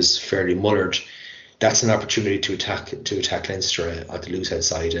and how he was fairly mullered, that's an opportunity to attack Leinster at the loose head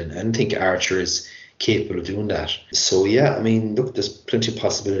side, and I think Archer is capable of doing that. So yeah, I mean, look, there's plenty of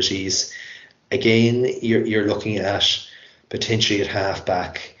possibilities. Again, you're looking at potentially at half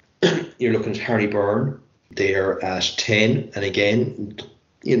back. You're looking at Harry Byrne there at 10, and again,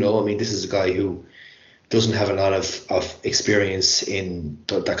 this is a guy who doesn't have a lot of experience in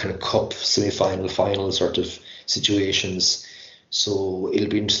that kind of cup semi-final, final sort of situations. So it'll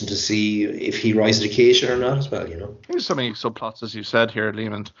be interesting to see if he rises to the occasion or not as well, There's so many subplots, as you said here,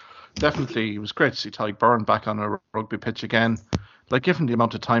 Liam, and definitely it was great to see Ty Byrne back on a rugby pitch again. Like, given the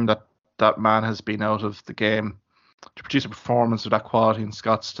amount of time that man has been out of the game, to produce a performance of that quality in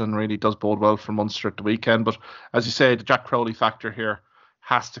Scotstoun really does bode well for Munster at the weekend. But as you say, the Jack Crowley factor here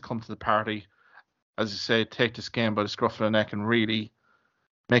has to come to the party. As you say, take this game by the scruff of the neck and really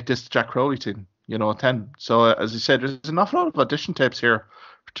make this the Jack Crowley team, a 10. So as you said, there's an awful lot of audition tapes here,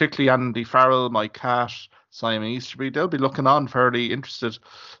 particularly Andy Farrell, Mike Catt, Simon Easterby. They'll be looking on, fairly interested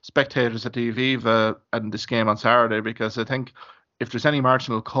spectators at the Aviva and this game on Saturday, because I think if there's any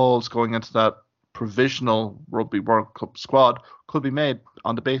marginal calls going into that provisional Rugby World Cup squad, could be made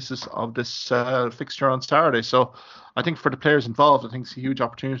on the basis of this fixture on Saturday. So I think for the players involved, I think it's a huge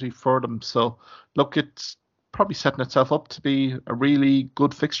opportunity for them. So look, it's probably setting itself up to be a really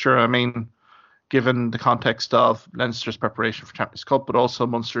good fixture. I mean, given the context of Leinster's preparation for Champions Cup, but also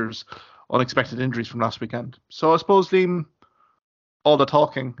Munster's unexpected injuries from last weekend. So I suppose, Liam, all the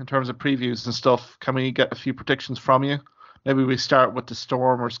talking in terms of previews and stuff, can we get a few predictions from you? Maybe we start with the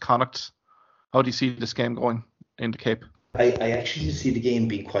Stormers Connacht. How do you see this game going in the Cape? I actually see the game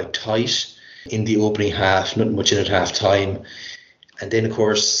being quite tight in the opening half, not much in at half time. And then, of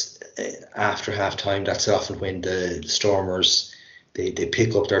course, after half time, that's often when the Stormers, they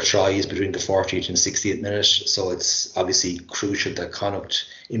pick up their tries between the 40th and 60th minute. So it's obviously crucial that Connacht,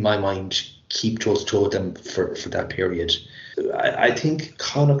 in my mind, keep toe-to-toe with them for that period. I think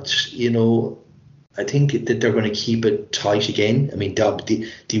Connacht, I think that they're going to keep it tight again. I mean,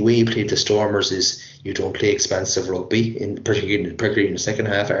 the way you play the Stormers is you don't play expansive rugby, particularly in the second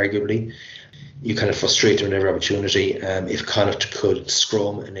half, arguably. You kind of frustrate them in every opportunity. If Connacht could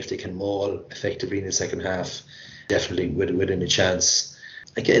scrum and if they can maul effectively in the second half, definitely within a chance.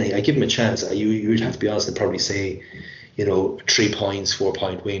 Again, I give them a chance. You'd have to be honest and probably say, 3 points, 4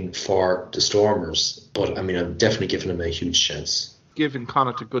 point win for the Stormers. But I mean, I'm definitely giving them a huge chance. Giving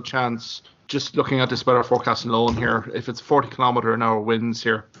Connacht a good chance. Just looking at this weather forecast alone here, if it's 40 kilometre an hour winds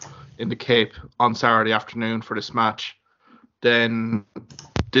here in the Cape on Saturday afternoon for this match, then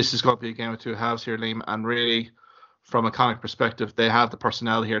this is going to be a game of two halves here, Liam. And really, from a Connacht perspective, they have the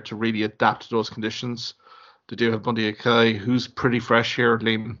personnel here to really adapt to those conditions. They do have Bundy Akai, who's pretty fresh here,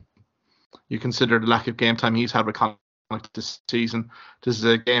 Liam. You consider the lack of game time he's had with Connacht this season. This is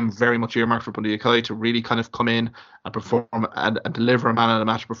a game very much earmarked for Bundy Akai to really kind of come in and perform and deliver a man of the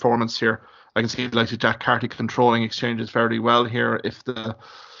match performance here. I can see like Jack Carty controlling exchanges very well here if the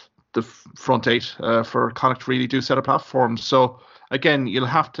front eight for Connacht really do set a platform. So again, you'll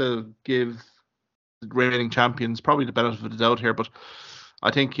have to give the reigning champions probably the benefit of the doubt here, but I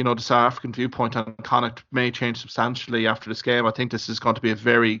think, the South African viewpoint on Connacht may change substantially after this game. I think this is going to be a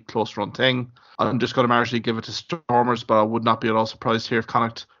very close run thing. I'm just going to marginally give it to Stormers, but I would not be at all surprised here if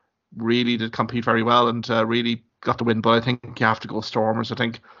Connacht really did compete very well and really got the win. But I think you have to go Stormers. I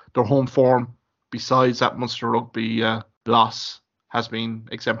think their home form, besides that Munster Rugby loss, has been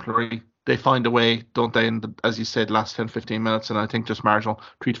exemplary. They find a way, don't they, in the, as you said, last 10-15 minutes, and I think just marginal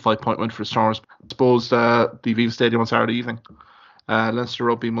 3 to 5 point win for the Stormers. I suppose the Aviva Stadium on Saturday evening. Leinster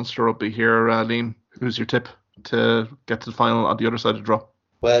Rugby, Munster Rugby here. Liam, who's your tip to get to the final on the other side of the draw?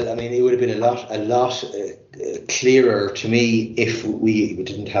 Well, I mean, it would have been a lot clearer to me if we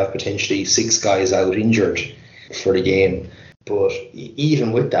didn't have potentially 6 guys out injured for the game. But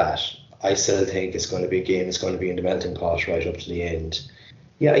even with that, I still think it's going to be a game. It's going to be in the melting pot right up to the end.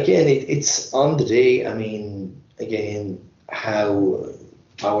 Yeah, again, it's on the day. I mean, again, how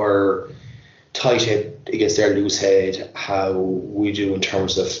our tight head against their loose head, how we do in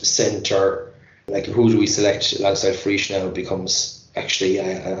terms of centre, like who do we select alongside Frisch now becomes actually,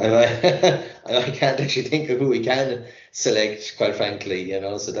 I can't actually think of who we can select, quite frankly,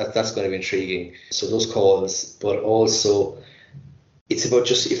 so that's going to be intriguing. So those calls, but also it's about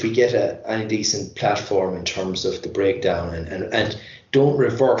just if we get any decent platform in terms of the breakdown and don't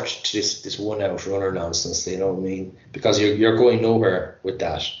revert to this one out runner nonsense, you know what I mean? Because you're going nowhere with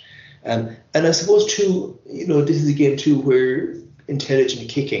that. And I suppose too, this is a game too where intelligent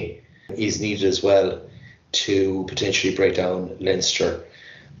kicking is needed as well to potentially break down Leinster.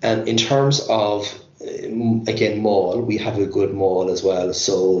 And in terms of, again, maul, we have a good maul as well,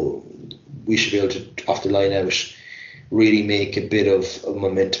 so we should be able to, off the line out, really make a bit of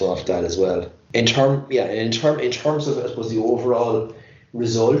momentum off that as well. In terms of, I suppose, the overall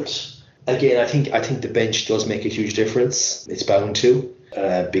result, again, I think the bench does make a huge difference. It's bound to.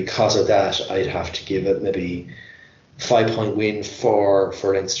 Because of that, I'd have to give it maybe 5-point win for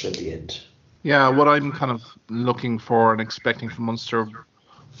Leinster in the end. Yeah, what I'm kind of looking for and expecting from Munster,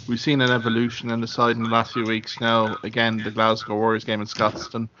 we've seen an evolution in the side in the last few weeks now. Again, the Glasgow Warriors game in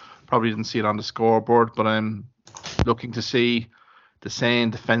Scotstoun, probably didn't see it on the scoreboard, but I'm looking to see the same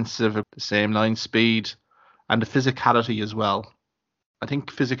defensive, the same line speed, and the physicality as well. I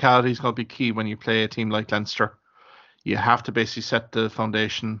think physicality is going to be key when you play a team like Leinster. You have to basically set the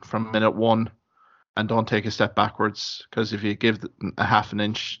foundation from minute 1 and don't take a step backwards, because if you give a half an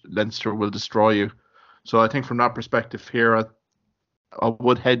inch, Leinster will destroy you. So I think from that perspective here, I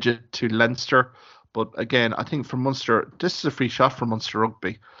would hedge it to Leinster. But again, I think for Munster, this is a free shot for Munster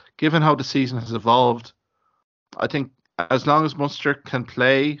Rugby. Given how the season has evolved, I think as long as Munster can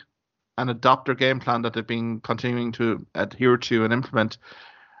play and adopt their game plan that they've been continuing to adhere to and implement,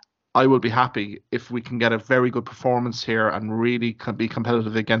 I will be happy if we can get a very good performance here and really can be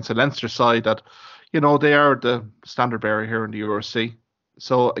competitive against a Leinster side that, they are the standard bearer here in the URC.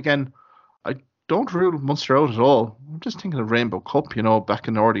 So again, I don't rule Munster out at all. I'm just thinking of Rainbow Cup, back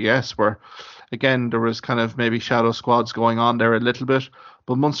in the RDS, where again there was kind of maybe shadow squads going on there a little bit,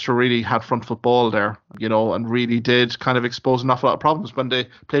 but Munster really had front football there, and really did kind of expose an awful lot of problems when they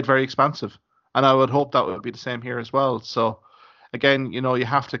played very expansive. And I would hope that would be the same here as well. So again, you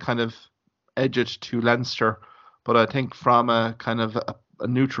have to kind of edge it to Leinster, but I think from a kind of a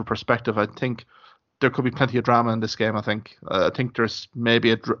neutral perspective, I think there could be plenty of drama in this game. I think there's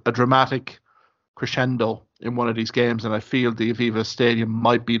maybe a dramatic crescendo in one of these games, and I feel the Aviva Stadium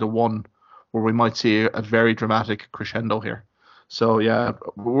might be the one where we might see a very dramatic crescendo here. So yeah,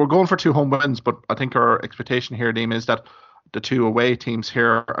 we're going for 2 home wins, but I think our expectation here, Liam, is that the 2 away teams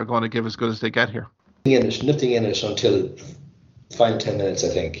here are going to give as good as they get here. Nothing in it until final 10 minutes, I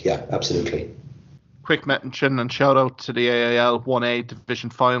think. Yeah, absolutely. Quick mention and shout out to the AIL 1A division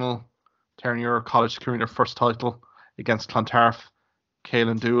final. Terranure College securing their first title against Clontarf.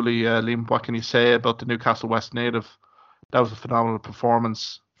 Caelan Dooley, Liam, what can you say about the Newcastle West native? That was a phenomenal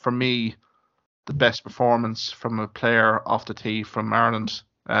performance. For me, the best performance from a player off the tee from Ireland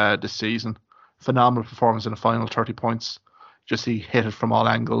this season. Phenomenal performance in the final, 30 points. Just he hit it from all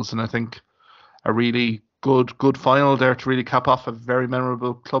angles, and I think a really good final there to really cap off a very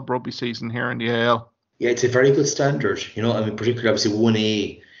memorable club rugby season here in the AL. Yeah, it's a very good standard. Particularly obviously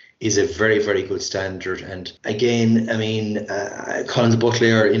 1A is a very, very good standard. And again, I mean, Collins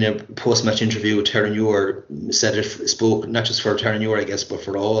Butler in a post-match interview with Terran Ure spoke not just for Terran Ure, I guess, but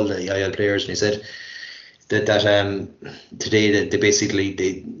for all the IL players, and he said that today they basically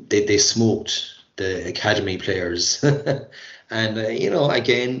they smoked the academy players. And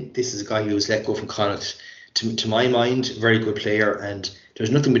again, this is a guy who was let go from Connacht. To my mind, very good player, and there's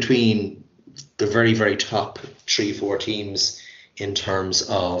nothing between the very, very top 3-4 teams in terms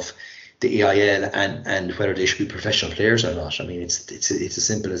of the EIL and whether they should be professional players or not. I mean, it's as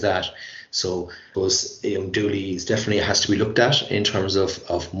simple as that. So I suppose Dooley definitely has to be looked at in terms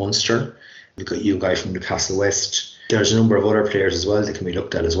of Munster. You've got you guy from Newcastle West. There's a number of other players as well that can be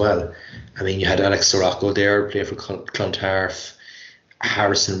looked at as well. I mean, you had Alex Sirocco there, played for Clontarf,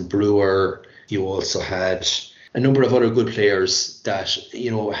 Harrison Brewer. You also had a number of other good players that,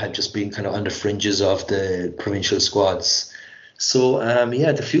 had just been kind of on the fringes of the provincial squads. So,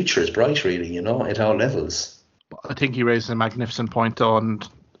 the future is bright, really, at all levels. I think he raised a magnificent point on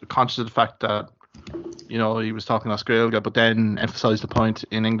conscious of the fact that, he was talking Australia, but then emphasised the point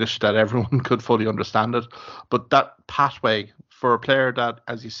in English that everyone could fully understand it. But that pathway for a player that,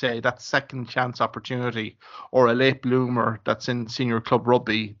 as you say, that second chance opportunity, or a late bloomer that's in senior club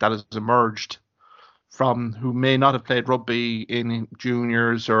rugby that has emerged from who may not have played rugby in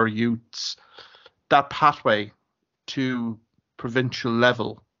juniors or youths, that pathway to provincial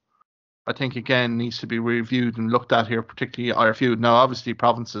level, I think again needs to be reviewed and looked at here, particularly IRFU. Now, obviously,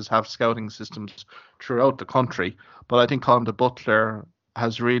 provinces have scouting systems throughout the country, but I think Colin de Butler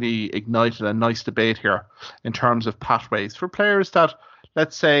has really ignited a nice debate here in terms of pathways for players that,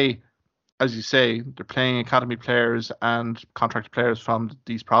 let's say, as you say, they're playing academy players and contract players from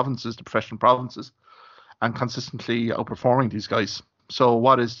these provinces, the professional provinces, and consistently outperforming these guys. So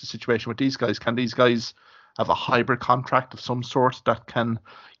what is the situation with these guys? Can these guys have a hybrid contract of some sort that can,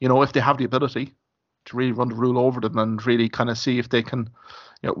 if they have the ability to really run the rule over them and really kind of see if they can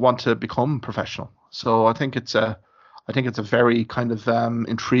want to become professional? So I think it's a very kind of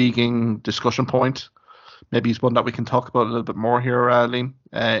intriguing discussion point. Maybe it's one that we can talk about a little bit more here, Liam,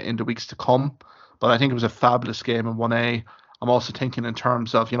 in the weeks to come. But I think it was a fabulous game in 1A. I'm also thinking in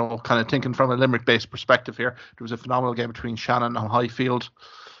terms of, kind of thinking from a Limerick-based perspective here. There was a phenomenal game between Shannon and Highfield,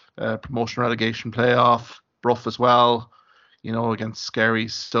 promotion relegation playoff, Bruff as well, against Scary.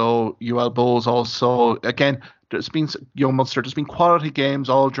 So UL Bulls also, again, there's been, Munster, there's been quality games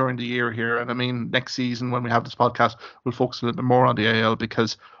all during the year here. And I mean, next season when we have this podcast, we'll focus a little bit more on the AL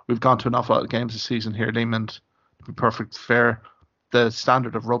because we've gone to an awful lot of games this season here, Liam, and to be perfect fair, the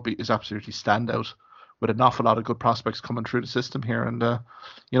standard of rugby is absolutely standout, with an awful lot of good prospects coming through the system here. And,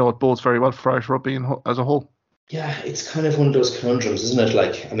 it bodes very well for Irish rugby as a whole. Yeah, it's kind of one of those conundrums, isn't it?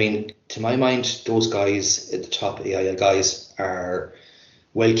 Like, I mean, to my mind, those guys at the top, AIL guys, are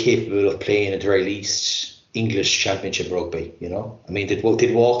well capable of playing at the very least English Championship rugby, I mean, they'd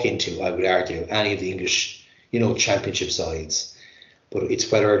walk into, I would argue, any of the English, Championship sides. But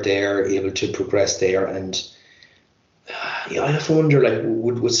it's whether they're able to progress there. And I have to wonder, like,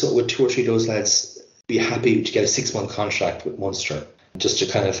 would 2 or 3 of those lads be happy to get a 6-month contract with Munster just to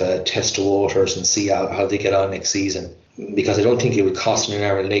kind of test the waters and see how they get on next season? Because I don't think it would cost them an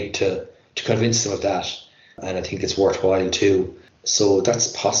hour and a leg to convince them of that, and I think it's worthwhile too. So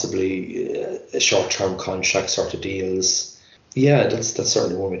that's possibly a short-term contract sort of deals. Yeah, that's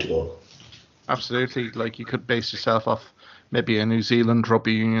certainly one way to go. Absolutely. Like, you could base yourself off maybe a New Zealand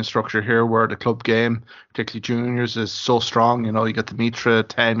rugby union structure here where the club game, particularly juniors, is so strong. You get the Mitra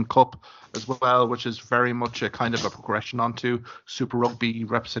 10 Cup as well, which is very much a kind of a progression onto Super Rugby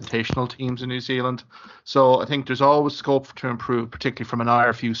representational teams in New Zealand. So I think there's always scope to improve, particularly from an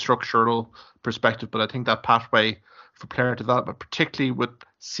IRFU structural perspective. But I think that pathway for player development, particularly with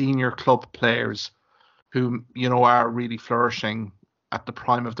senior club players who, are really flourishing at the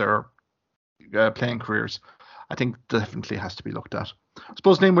prime of their playing careers, I think definitely has to be looked at. I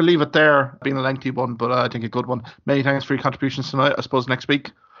suppose, Liam, we'll leave it there. Being a lengthy one, but I think a good one. Many thanks for your contributions tonight. I suppose next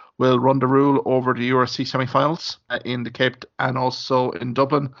week we'll run the rule over the URC semi-finals in the Cape and also in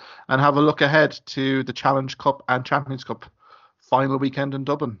Dublin, and have a look ahead to the Challenge Cup and Champions Cup final weekend in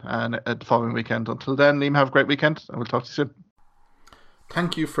Dublin and the following weekend. Until then, Liam, have a great weekend, and we'll talk to you soon.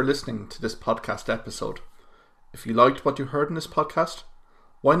 Thank you for listening to this podcast episode. If you liked what you heard in this podcast,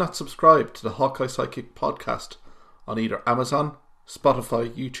 why not subscribe to the Hawkeye Sidekick podcast on either Amazon, Spotify,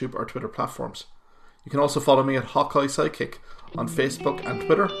 YouTube or Twitter platforms. You can also follow me at Hawkeye Sidekick on Facebook and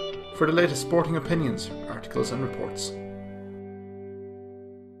Twitter for the latest sporting opinions, articles and reports.